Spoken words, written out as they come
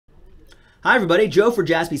Hi everybody, Joe for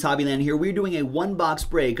Jaspys Hobbyland here. We're doing a one-box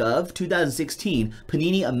break of 2016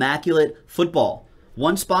 Panini Immaculate Football.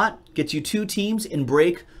 One spot gets you two teams in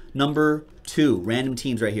break number 2. Random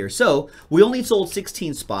teams right here. So we only sold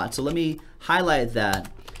 16 spots, so let me highlight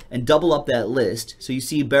that and double up that list. So you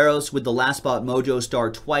see Barros with the last spot Mojo star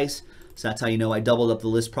twice. So that's how you know I doubled up the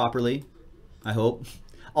list properly, I hope.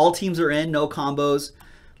 All teams are in, no combos.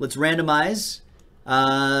 Let's randomize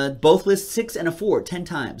both lists 6 and a 4, 10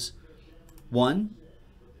 times. 1,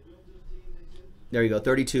 there you go,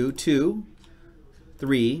 32, 2,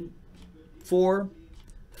 3, 4,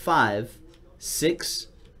 5, 6,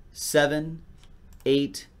 7,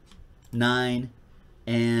 8, 9,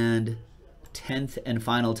 and 10th and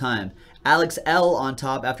final time. Alex L on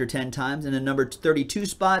top after 10 times, and the number 32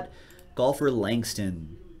 spot, Golfer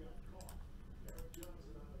Langston.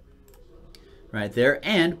 Right there,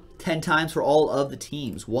 and 10 times for all of the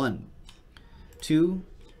teams. 1, 2,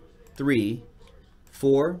 3,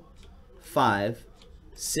 4, 5,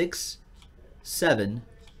 6, 7,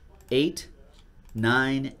 8,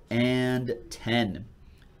 9, and 10.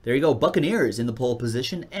 There you go. Buccaneers in the pole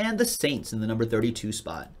position and the Saints in the number 32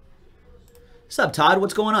 spot. What's up, Todd?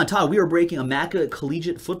 What's going on? Todd, we are breaking Immaculate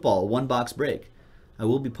Collegiate Football, one-box break. I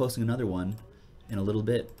will be posting another one in a little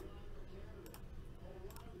bit.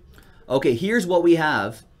 Okay, here's what we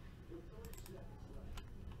have.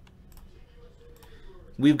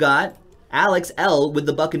 We've got Alex L with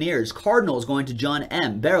the Buccaneers. Cardinals going to John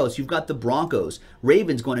M. Barros, you've got the Broncos.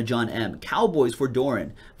 Ravens going to John M. Cowboys for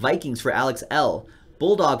Doran. Vikings for Alex L.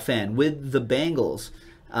 Bulldog fan with the Bengals.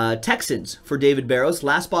 Texans for David Barros.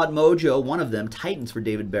 Last spot Mojo, one of them. Titans for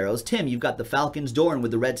David Barros. Tim, you've got the Falcons. Doran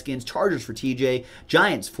with the Redskins. Chargers for TJ.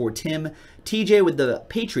 Giants for Tim. TJ with the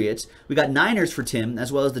Patriots. We got Niners for Tim,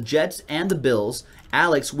 as well as the Jets and the Bills.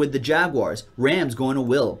 Alex with the Jaguars. Rams going to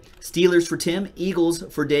Will. Steelers for Tim. Eagles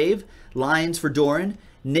for Dave. Lions for Doran.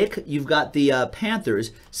 Nick, you've got the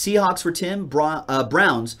Panthers. Seahawks for Tim.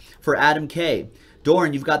 Browns for Adam K.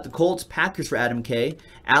 Doran, you've got the Colts. Packers for Adam K.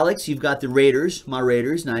 Alex, you've got the Raiders. My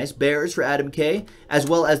Raiders, nice. Bears for Adam K. As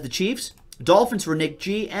well as the Chiefs. Dolphins for Nick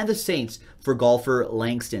G. And the Saints for Golfer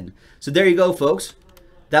Langston. So there you go, folks.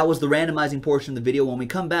 That was the randomizing portion of the video. When we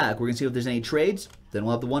come back, we're going to see if there's any trades. Then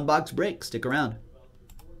we'll have the one-box break. Stick around.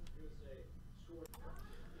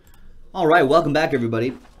 All right, welcome back,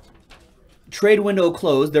 everybody. Trade window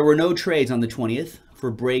closed. There were no trades on the 20th for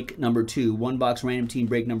break number 2. One box random team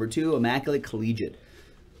break number 2, Immaculate Collegiate.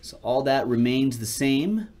 So all that remains the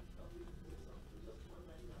same.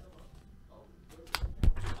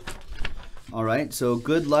 All right, so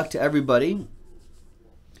good luck to everybody.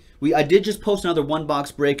 I did just post another one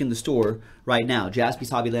box break in the store right now,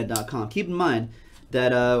 JaspysHobbyland.com. Keep in mind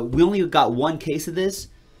that we only got one case of this.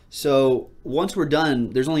 So once we're done,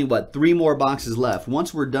 there's only, what, 3 more boxes left.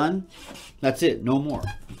 Once we're done, that's it. No more.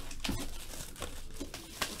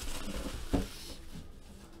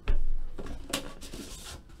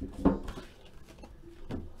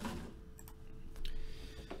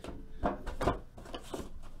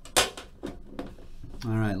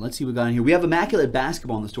 All right, let's see what we got in here. We have Immaculate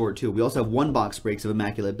Basketball in the store, too. We also have one-box breaks of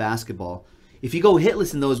Immaculate Basketball. If you go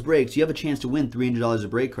hitless in those breaks, you have a chance to win $300 of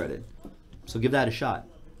break credit. So give that a shot.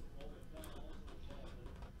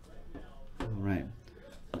 All right,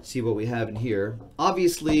 let's see what we have in here.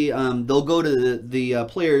 Obviously, they'll go to the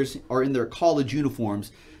players are in their college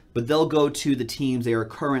uniforms, but they'll go to the teams they are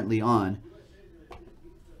currently on.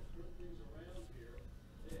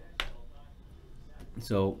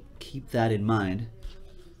 So keep that in mind.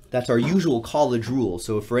 That's our usual college rule.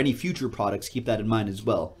 So for any future products, keep that in mind as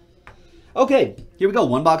well. Okay, here we go.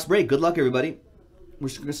 One box break. Good luck, everybody. We're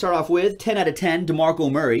going to start off with 10 out of 10,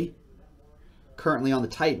 DeMarco Murray, currently on the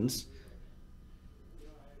Titans.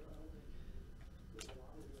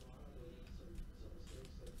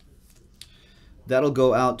 That'll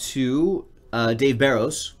go out to Dave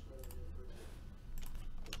Barros.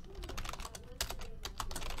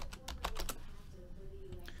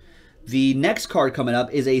 The next card coming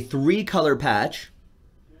up is a 3-color patch.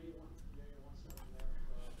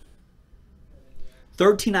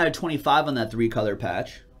 13 out of 25 on that 3-color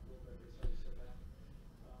patch.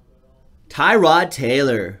 Tyrod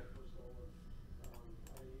Taylor.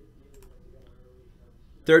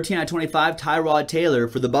 13 out of 25, Tyrod Taylor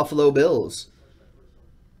for the Buffalo Bills.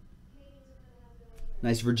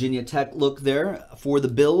 Nice Virginia Tech look there for the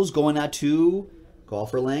Bills, going out to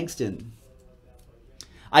Golfer Langston.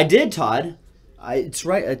 I did, Todd. It's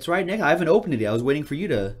right, Nick. I haven't opened it yet. I was waiting for you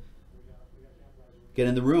to get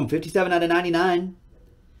in the room. 57 out of 99.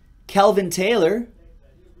 Kelvin Taylor.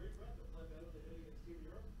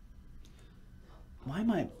 Why am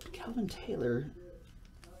I... Calvin Taylor.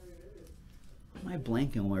 Why am I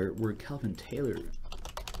blanking where Kelvin Taylor?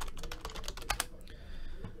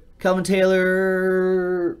 Kelvin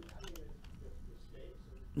Taylor,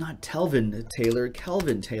 not Telvin Taylor,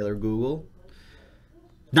 Kelvin Taylor, Google.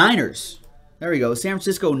 Niners. There we go. San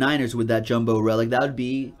Francisco Niners with that jumbo relic. That would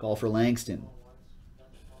be Golfer Langston.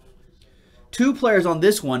 2 players on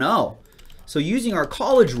this one. Oh, so using our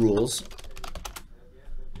college rules,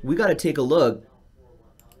 we got to take a look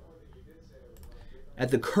at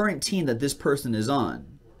the current team that this person is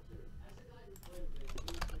on.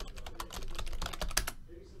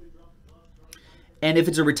 And if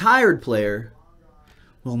it's a retired player,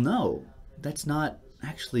 well, no, that's not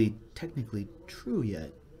actually technically true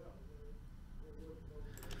yet.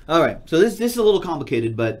 All right, so this is a little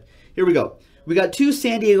complicated, but here we go. We got 2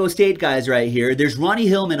 San Diego State guys right here. There's Ronnie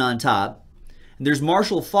Hillman on top, and there's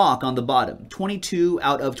Marshall Faulk on the bottom. 22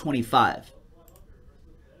 out of 25.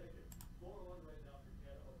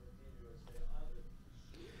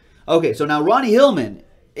 Okay, so now Ronnie Hillman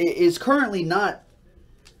is currently not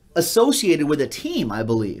associated with a team, I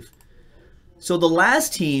believe. So the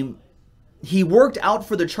last team, he worked out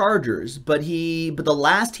for the Chargers, but the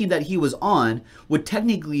last team that he was on would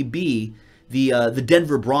technically be the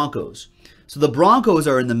Denver Broncos. So the Broncos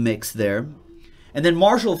are in the mix there. And then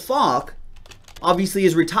Marshall Faulk obviously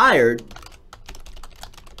is retired.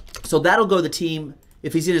 So that'll go to the team,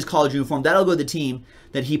 if he's in his college uniform, that'll go to the team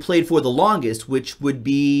that he played for the longest, which would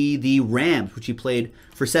be the Rams, which he played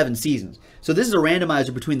for 7 seasons. So this is a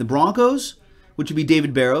randomizer between the Broncos, which would be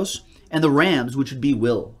David Barrows, and the Rams, which would be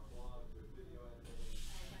Will.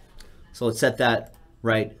 So let's set that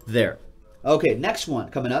right there. Okay, next one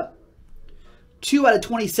coming up. 2 out of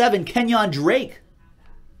 27, Kenyon Drake.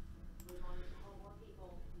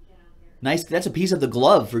 Nice, that's a piece of the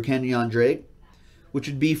glove for Kenyon Drake, which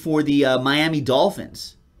would be for the Miami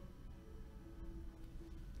Dolphins.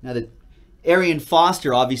 Now that Arian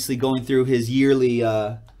Foster obviously going through his yearly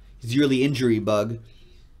injury bug,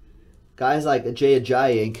 guys like Ajay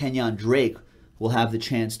Ajayi and Kenyon Drake will have the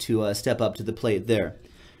chance to step up to the plate there.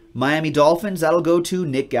 Miami Dolphins, that'll go to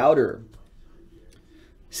Nick Gowder.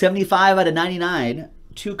 75 out of 99,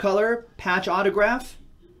 2-color patch autograph.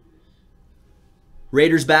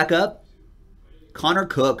 Raiders back up. Connor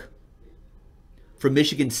Cook from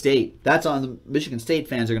Michigan State. That's on the Michigan State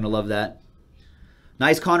fans are going to love that.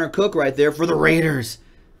 Nice Connor Cook right there for the Raiders.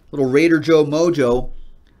 Little Raider Joe Mojo.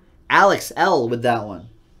 Alex L with that one.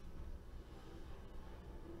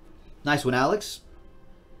 Nice one, Alex.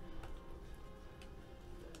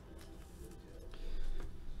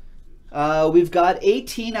 We've got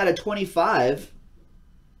 18 out of 25.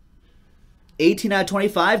 18 out of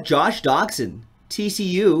 25, Josh Doxson.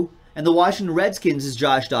 TCU. And the Washington Redskins is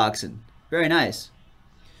Josh Doxson. Very nice.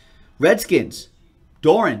 Redskins.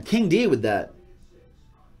 Doran. King D with that.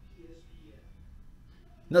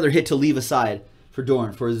 Another hit to leave aside for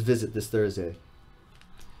Doran for his visit this Thursday.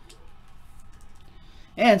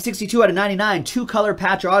 And 62 out of 99, 2-color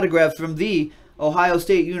patch autograph from the Ohio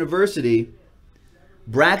State University.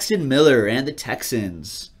 Braxton Miller and the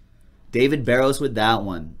Texans. David Barrows with that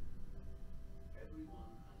one.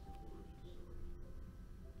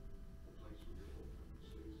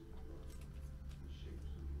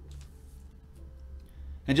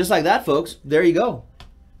 And just like that, folks, there you go.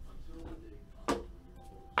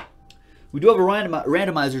 We do have a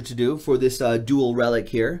randomizer to do for this dual relic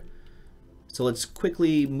here. So let's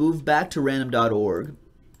quickly move back to random.org.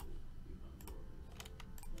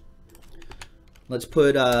 Let's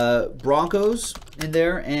put Broncos in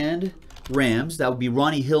there and Rams. That would be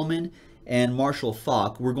Ronnie Hillman and Marshall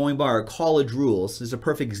Faulk. We're going by our college rules. This is a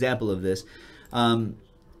perfect example of this.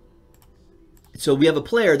 So we have a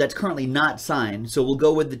player that's currently not signed. So we'll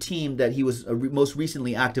go with the team that he was most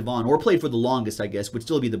recently active on, or played for the longest, I guess, would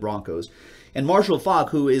still be the Broncos. And Marshall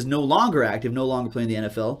Faulk, who is no longer active, no longer playing in the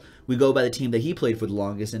NFL, we go by the team that he played for the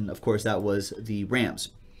longest, and of course that was the Rams.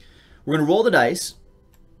 We're going to roll the dice.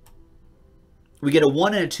 We get a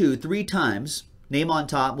 1 and a 2 3 times. Name on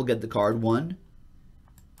top, we'll get the card. 1,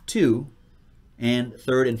 2, and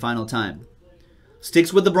third and final time.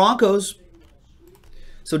 Sticks with the Broncos.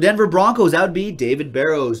 So Denver Broncos, that would be David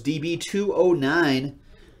Barrows, DB 209,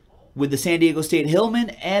 with the San Diego State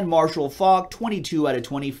Hillman and Marshall Faulk, 22 out of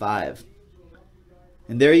 25.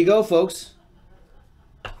 And there you go, folks.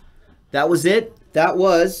 That was it. That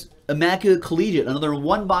was Immaculate Collegiate, another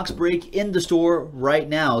 1-box break in the store right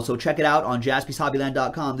now. So check it out on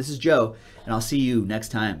JaspysHobbyland.com. This is Joe, and I'll see you next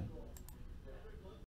time.